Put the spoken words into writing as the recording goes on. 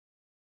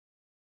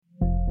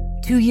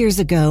2 years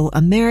ago,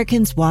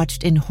 Americans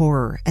watched in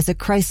horror as a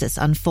crisis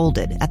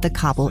unfolded at the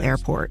Kabul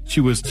airport.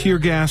 She was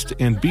tear-gassed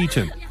and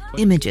beaten.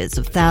 Images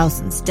of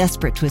thousands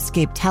desperate to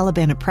escape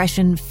Taliban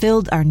oppression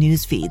filled our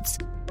news feeds.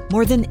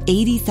 More than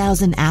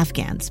 80,000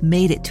 Afghans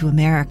made it to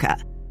America.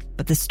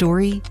 But the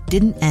story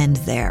didn't end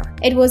there.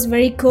 It was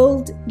very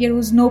cold. There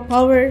was no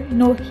power,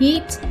 no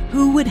heat.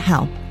 Who would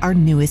help our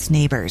newest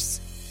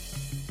neighbors?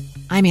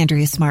 I'm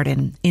Andrea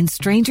Smartin. In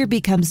Stranger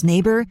Becomes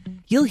Neighbor,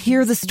 you'll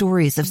hear the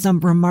stories of some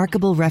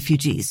remarkable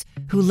refugees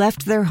who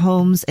left their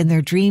homes and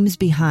their dreams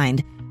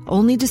behind,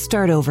 only to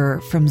start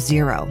over from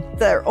zero.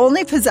 Their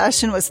only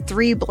possession was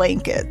 3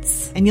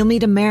 blankets. And you'll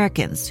meet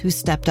Americans who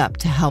stepped up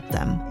to help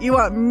them. You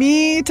want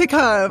me to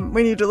come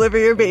when you deliver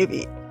your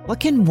baby. What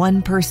can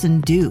one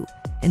person do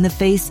in the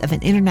face of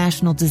an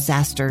international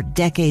disaster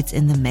decades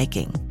in the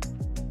making?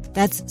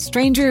 That's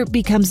Stranger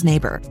Becomes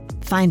Neighbor.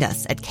 Find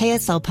us at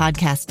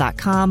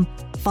kslpodcast.com.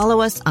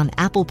 Follow us on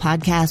Apple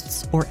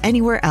Podcasts or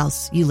anywhere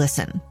else you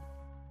listen.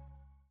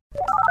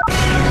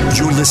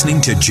 You're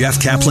listening to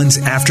Jeff Kaplan's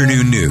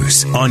Afternoon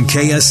News on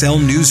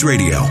KSL News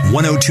Radio,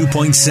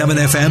 102.7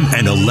 FM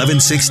and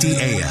 1160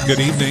 AM. Good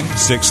evening,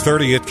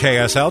 6:30 at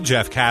KSL.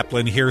 Jeff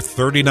Kaplan here,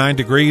 39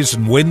 degrees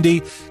and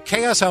windy.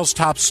 KSL's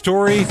top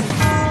story: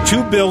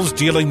 2 bills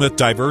dealing with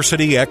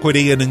diversity,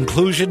 equity, and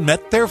inclusion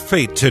met their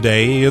fate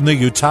today in the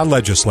Utah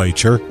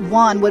legislature.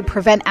 One would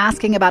prevent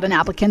asking about an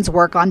applicant's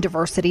work on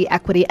diversity,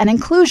 equity, and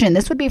inclusion.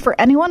 This would be for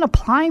anyone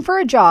applying for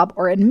a job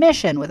or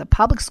admission with a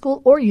public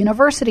school or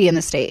university in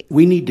the state.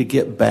 We need to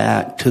get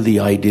back to the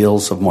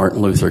ideals of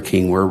Martin Luther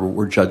King, where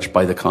we're judged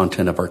by the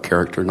content of our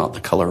character, not the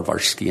color of our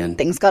skin.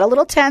 Things got a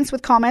little tense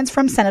with comments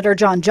from Senator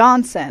John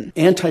Johnson.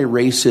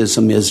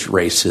 Anti-racism is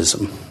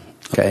racism.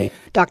 Okay.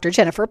 Dr.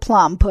 Jennifer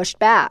Plum pushed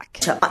back.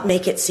 To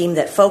make it seem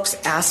that folks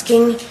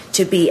asking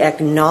to be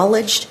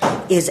acknowledged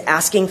is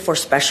asking for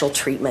special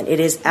treatment.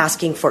 It is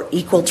asking for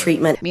equal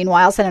treatment.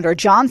 Meanwhile, Senator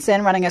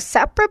Johnson running a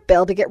separate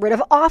bill to get rid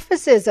of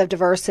offices of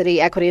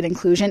diversity, equity, and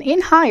inclusion in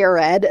higher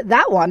ed.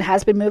 That one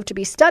has been moved to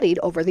be studied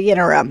over the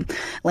interim.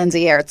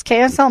 Lindsay Aerts,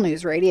 KSL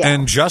News Radio.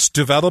 And just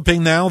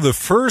developing now, the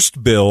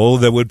first bill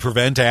that would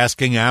prevent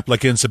asking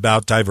applicants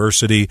about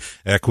diversity,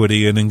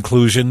 equity, and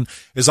inclusion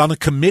is on a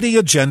committee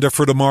agenda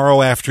for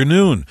tomorrow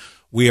afternoon.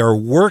 We are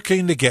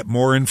working to get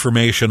more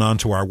information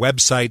onto our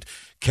website,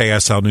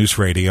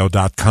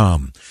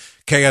 kslnewsradio.com.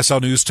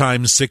 KSL News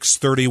Time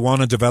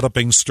 6:31, a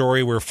developing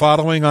story we're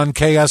following on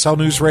KSL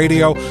News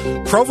Radio.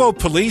 Provo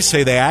police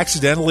say they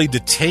accidentally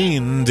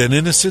detained an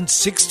innocent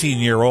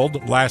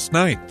 16-year-old last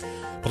night.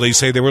 Police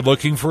say they were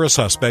looking for a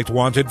suspect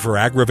wanted for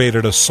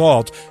aggravated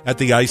assault at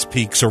the Ice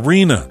Peaks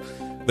Arena.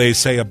 They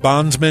say a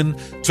bondsman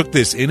took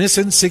this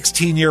innocent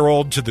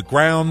 16-year-old to the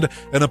ground,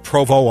 and a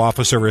Provo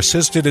officer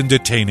assisted in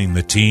detaining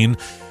the teen.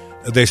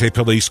 They say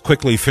police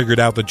quickly figured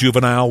out the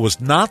juvenile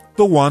was not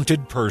the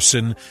wanted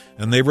person,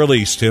 and they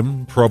released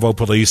him. Provo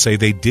police say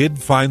they did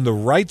find the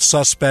right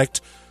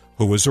suspect,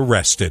 who was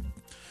arrested.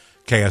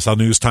 KSL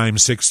News Time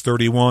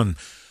 6:31.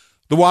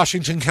 The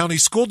Washington County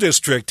School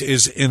District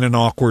is in an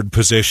awkward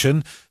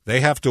position.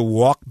 They have to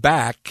walk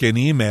back an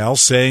email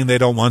saying they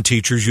don't want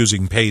teachers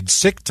using paid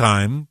sick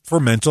time for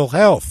mental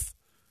health.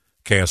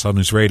 KSL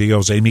News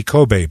Radio's Amy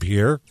Kobabe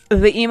here.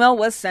 The email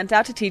was sent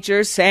out to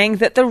teachers saying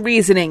that the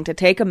reasoning to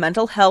take a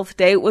mental health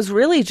day was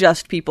really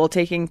just people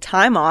taking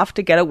time off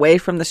to get away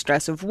from the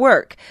stress of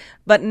work.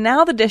 But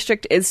now the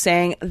district is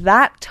saying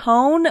that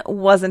tone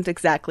wasn't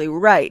exactly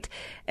right.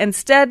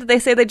 Instead, they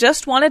say they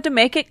just wanted to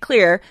make it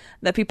clear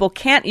that people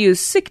can't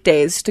use sick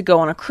days to go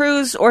on a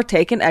cruise or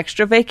take an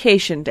extra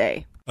vacation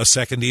day. A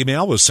second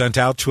email was sent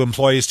out to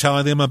employees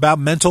telling them about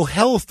mental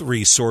health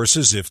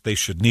resources if they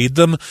should need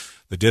them.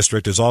 The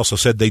district has also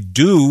said they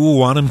do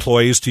want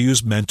employees to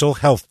use mental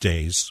health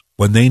days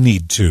when they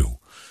need to.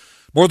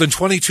 More than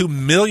 22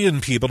 million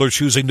people are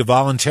choosing to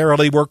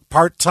voluntarily work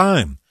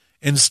part-time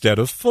instead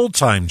of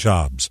full-time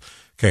jobs.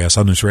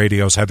 KSL News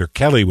Radio's Heather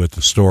Kelly with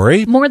the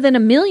story. More than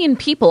 1 million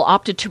people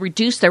opted to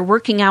reduce their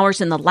working hours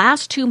in the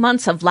last 2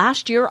 months of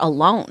last year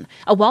alone.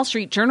 A Wall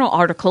Street Journal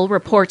article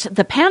reports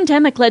the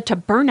pandemic led to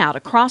burnout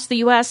across the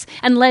U.S.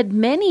 and led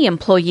many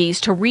employees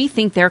to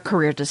rethink their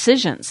career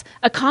decisions.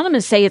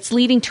 Economists say it's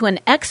leading to an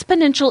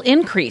exponential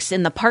increase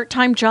in the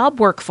part-time job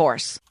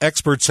workforce.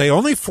 Experts say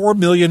only 4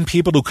 million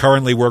people who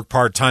currently work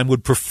part-time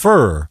would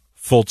prefer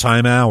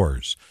full-time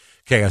hours.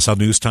 KSL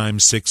News Time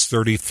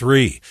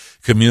 6:33.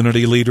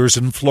 Community leaders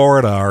in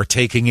Florida are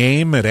taking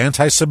aim at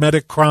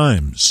anti-Semitic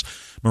crimes.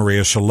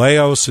 Maria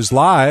Chaleos is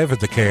live at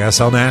the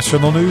KSL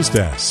National News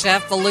Desk.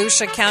 Jeff,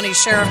 Volusia County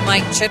Sheriff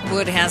Mike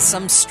Chitwood has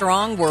some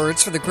strong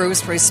words for the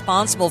groups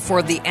responsible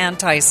for the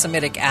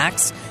anti-Semitic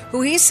acts,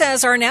 who he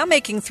says are now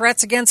making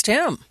threats against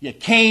him. You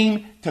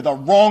came to the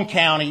wrong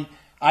county.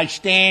 I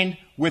stand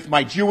with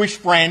my Jewish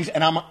friends,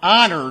 and I'm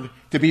honored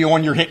to be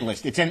on your hit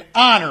list. It's an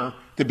honor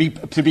to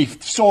be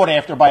sought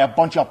after by a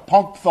bunch of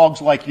punk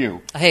thugs like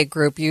you. A hate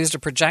group used a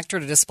projector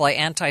to display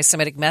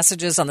anti-Semitic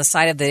messages on the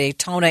side of the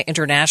Daytona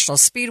International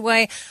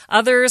Speedway.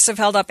 Others have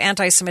held up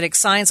anti-Semitic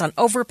signs on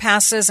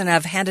overpasses and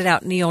have handed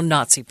out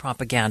neo-Nazi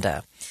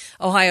propaganda.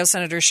 Ohio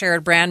Senator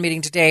Sherrod Brown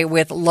meeting today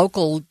with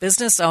local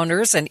business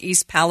owners in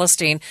East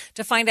Palestine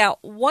to find out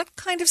what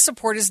kind of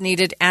support is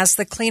needed as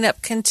the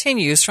cleanup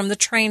continues from the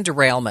train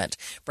derailment.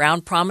 Brown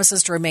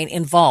promises to remain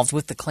involved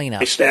with the cleanup.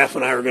 My staff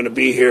and I are going to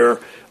be here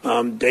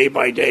day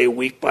by day,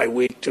 week by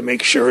week, to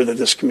make sure that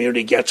this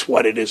community gets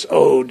what it is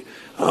owed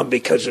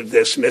because of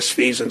this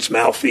misfeasance,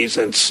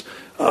 malfeasance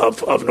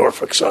of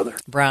Norfolk Southern.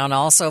 Brown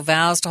also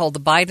vows to hold the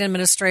Biden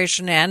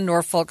administration and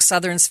Norfolk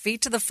Southern's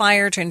feet to the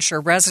fire to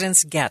ensure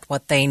residents get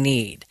what they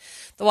need.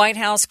 The White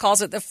House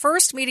calls it the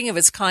first meeting of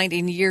its kind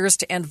in years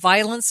to end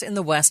violence in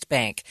the West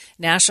Bank.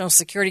 National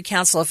Security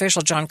Council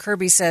official John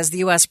Kirby says the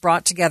U.S.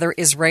 brought together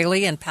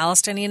Israeli and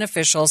Palestinian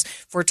officials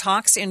for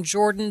talks in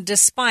Jordan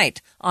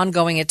despite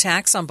ongoing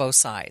attacks on both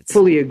sides. I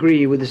fully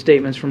agree with the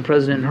statements from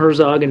President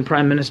Herzog and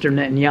Prime Minister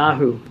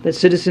Netanyahu that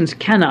citizens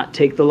cannot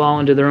take the law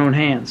into their own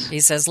hands. He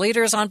says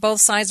leaders on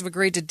both sides have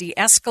agreed to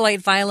de-escalate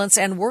violence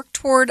and work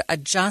toward a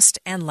just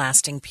and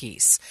lasting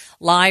peace.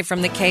 Live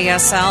from the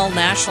KSL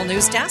National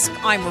News Desk,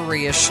 I'm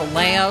Maria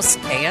Chaleos,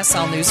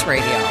 KSL News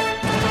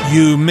Radio.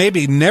 You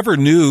maybe never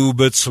knew,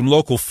 but some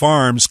local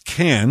farms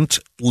can't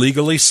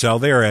legally sell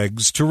their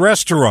eggs to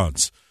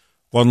restaurants.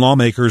 One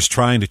lawmaker is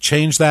trying to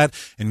change that,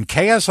 and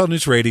KSL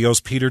News Radio's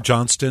Peter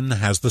Johnston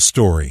has the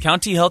story.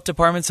 County health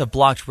departments have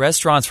blocked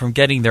restaurants from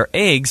getting their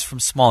eggs from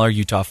smaller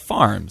Utah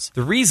farms.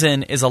 The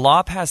reason is a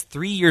law passed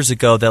 3 years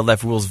ago that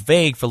left rules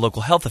vague for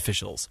local health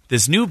officials.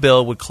 This new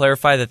bill would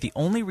clarify that the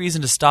only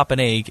reason to stop an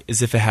egg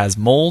is if it has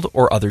mold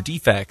or other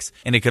defects,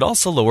 and it could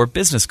also lower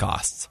business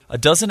costs. A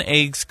dozen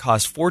eggs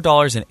cost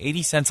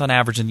 $4.80 on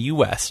average in the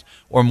U.S.,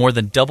 or more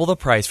than double the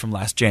price from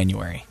last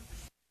January.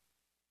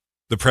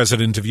 The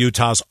president of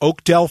Utah's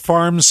Oakdale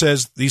Farm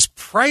says these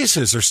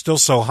prices are still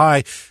so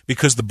high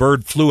because the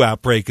bird flu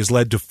outbreak has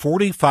led to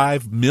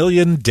 45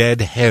 million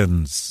dead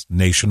hens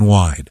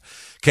nationwide.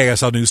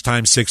 KSL News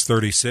Time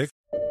 636.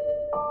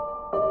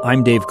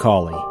 I'm Dave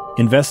Cawley,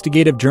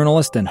 investigative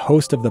journalist and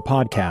host of the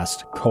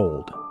podcast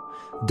Cold.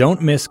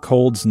 Don't miss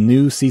Cold's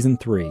new Season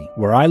 3,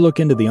 where I look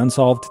into the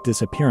unsolved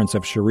disappearance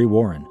of Cherie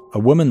Warren, a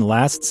woman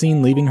last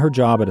seen leaving her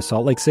job at a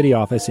Salt Lake City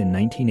office in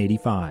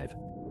 1985.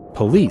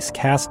 Police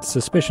cast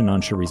suspicion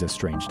on Cherie's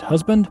estranged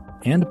husband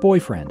and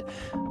boyfriend,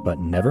 but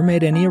never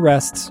made any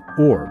arrests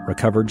or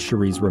recovered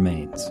Cherie's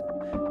remains.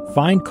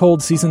 Find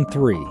Cold Season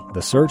 3,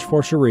 The Search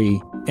for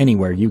Cherie,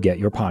 anywhere you get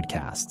your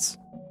podcasts.